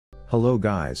Hello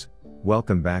guys,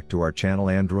 welcome back to our channel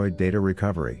Android Data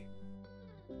Recovery.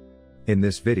 In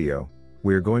this video,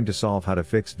 we are going to solve how to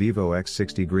fix Vivo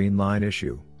X60 green line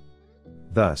issue.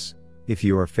 Thus, if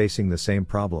you are facing the same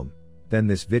problem, then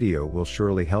this video will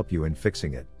surely help you in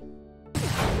fixing it.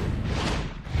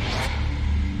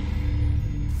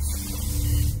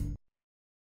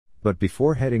 But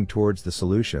before heading towards the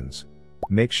solutions,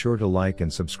 make sure to like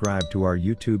and subscribe to our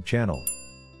YouTube channel.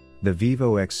 The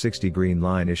Vivo X60 green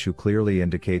line issue clearly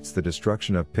indicates the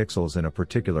destruction of pixels in a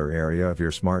particular area of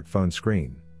your smartphone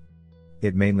screen.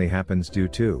 It mainly happens due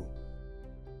to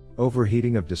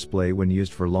overheating of display when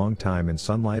used for long time in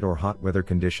sunlight or hot weather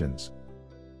conditions,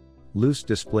 loose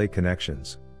display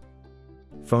connections,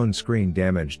 phone screen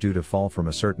damage due to fall from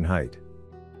a certain height,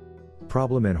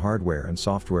 problem in hardware and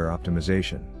software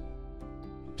optimization,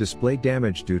 display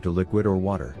damage due to liquid or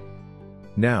water.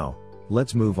 Now,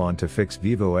 let's move on to fix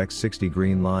Vivo X60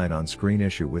 green line on screen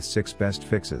issue with 6 best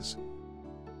fixes.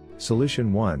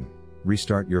 Solution 1.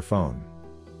 Restart your phone.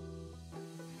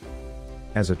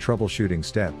 As a troubleshooting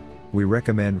step, we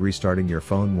recommend restarting your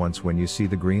phone once when you see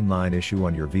the green line issue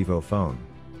on your Vivo phone.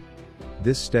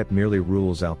 This step merely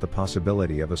rules out the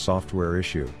possibility of a software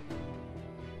issue.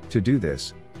 To do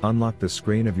this, unlock the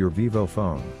screen of your Vivo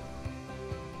phone.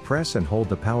 Press and hold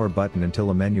the power button until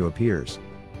a menu appears.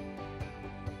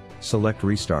 Select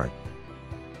Restart.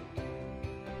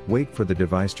 Wait for the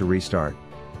device to restart.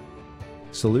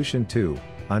 Solution 2.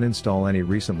 Uninstall any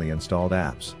recently installed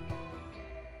apps.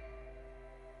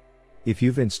 If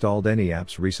you've installed any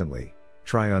apps recently,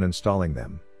 try uninstalling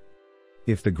them.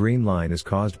 If the green line is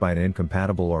caused by an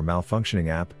incompatible or malfunctioning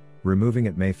app, removing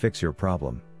it may fix your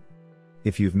problem.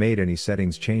 If you've made any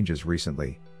settings changes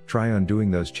recently, try undoing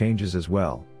those changes as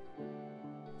well.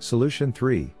 Solution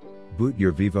 3. Boot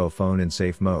your Vivo phone in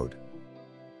safe mode.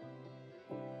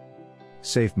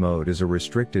 Safe mode is a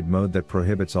restricted mode that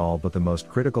prohibits all but the most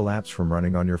critical apps from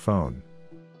running on your phone.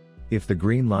 If the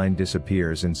green line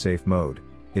disappears in safe mode,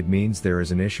 it means there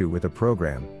is an issue with a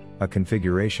program, a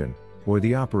configuration, or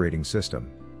the operating system.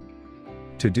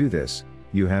 To do this,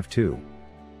 you have to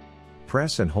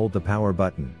press and hold the power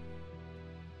button.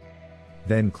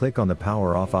 Then click on the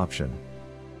power off option.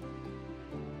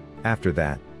 After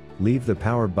that, leave the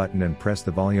power button and press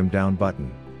the volume down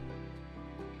button.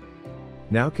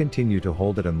 Now continue to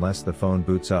hold it unless the phone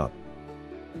boots up.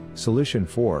 Solution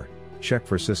 4. Check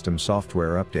for system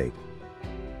software update.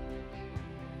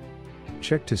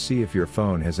 Check to see if your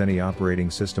phone has any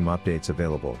operating system updates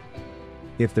available.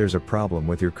 If there's a problem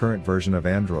with your current version of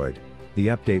Android, the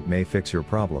update may fix your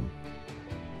problem.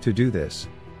 To do this,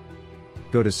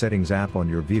 go to Settings app on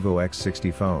your Vivo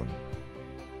X60 phone.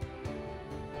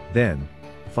 Then,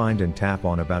 find and tap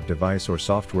on About Device or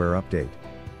Software Update.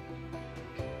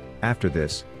 After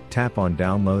this, tap on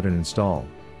Download and Install.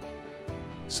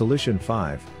 Solution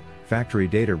 5. Factory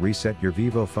Data Reset your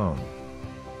Vivo phone.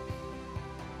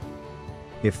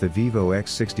 If the Vivo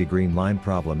X60 green line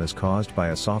problem is caused by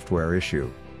a software issue,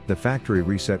 the factory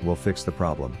reset will fix the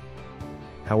problem.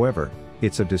 However,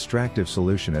 it's a distractive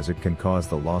solution as it can cause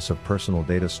the loss of personal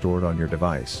data stored on your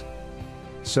device.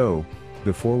 So,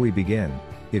 before we begin,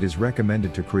 it is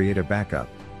recommended to create a backup.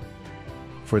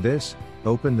 For this,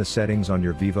 open the settings on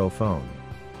your Vivo phone.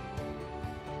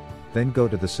 Then go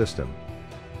to the system.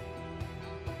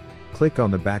 Click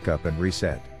on the backup and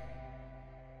reset.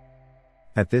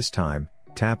 At this time,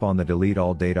 tap on the Delete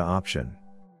All Data option.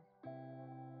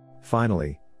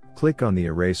 Finally, click on the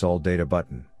Erase All Data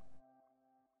button.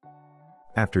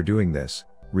 After doing this,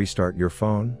 restart your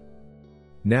phone.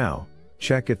 Now,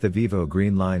 check if the Vivo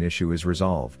green line issue is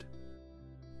resolved.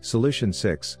 Solution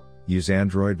 6. Use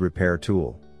Android Repair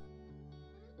Tool.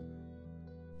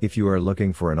 If you are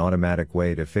looking for an automatic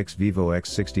way to fix Vivo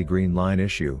X60 green line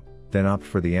issue, then opt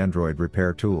for the Android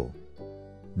Repair Tool.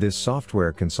 This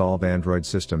software can solve Android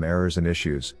system errors and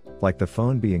issues, like the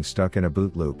phone being stuck in a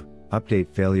boot loop, update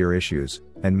failure issues,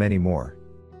 and many more.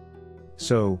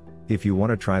 So, if you want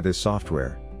to try this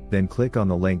software, then click on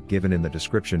the link given in the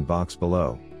description box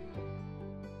below.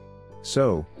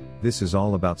 So, this is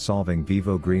all about solving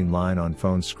Vivo green line on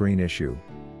phone screen issue.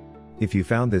 If you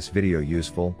found this video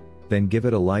useful, then give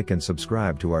it a like and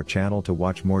subscribe to our channel to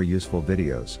watch more useful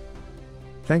videos.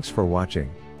 Thanks for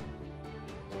watching.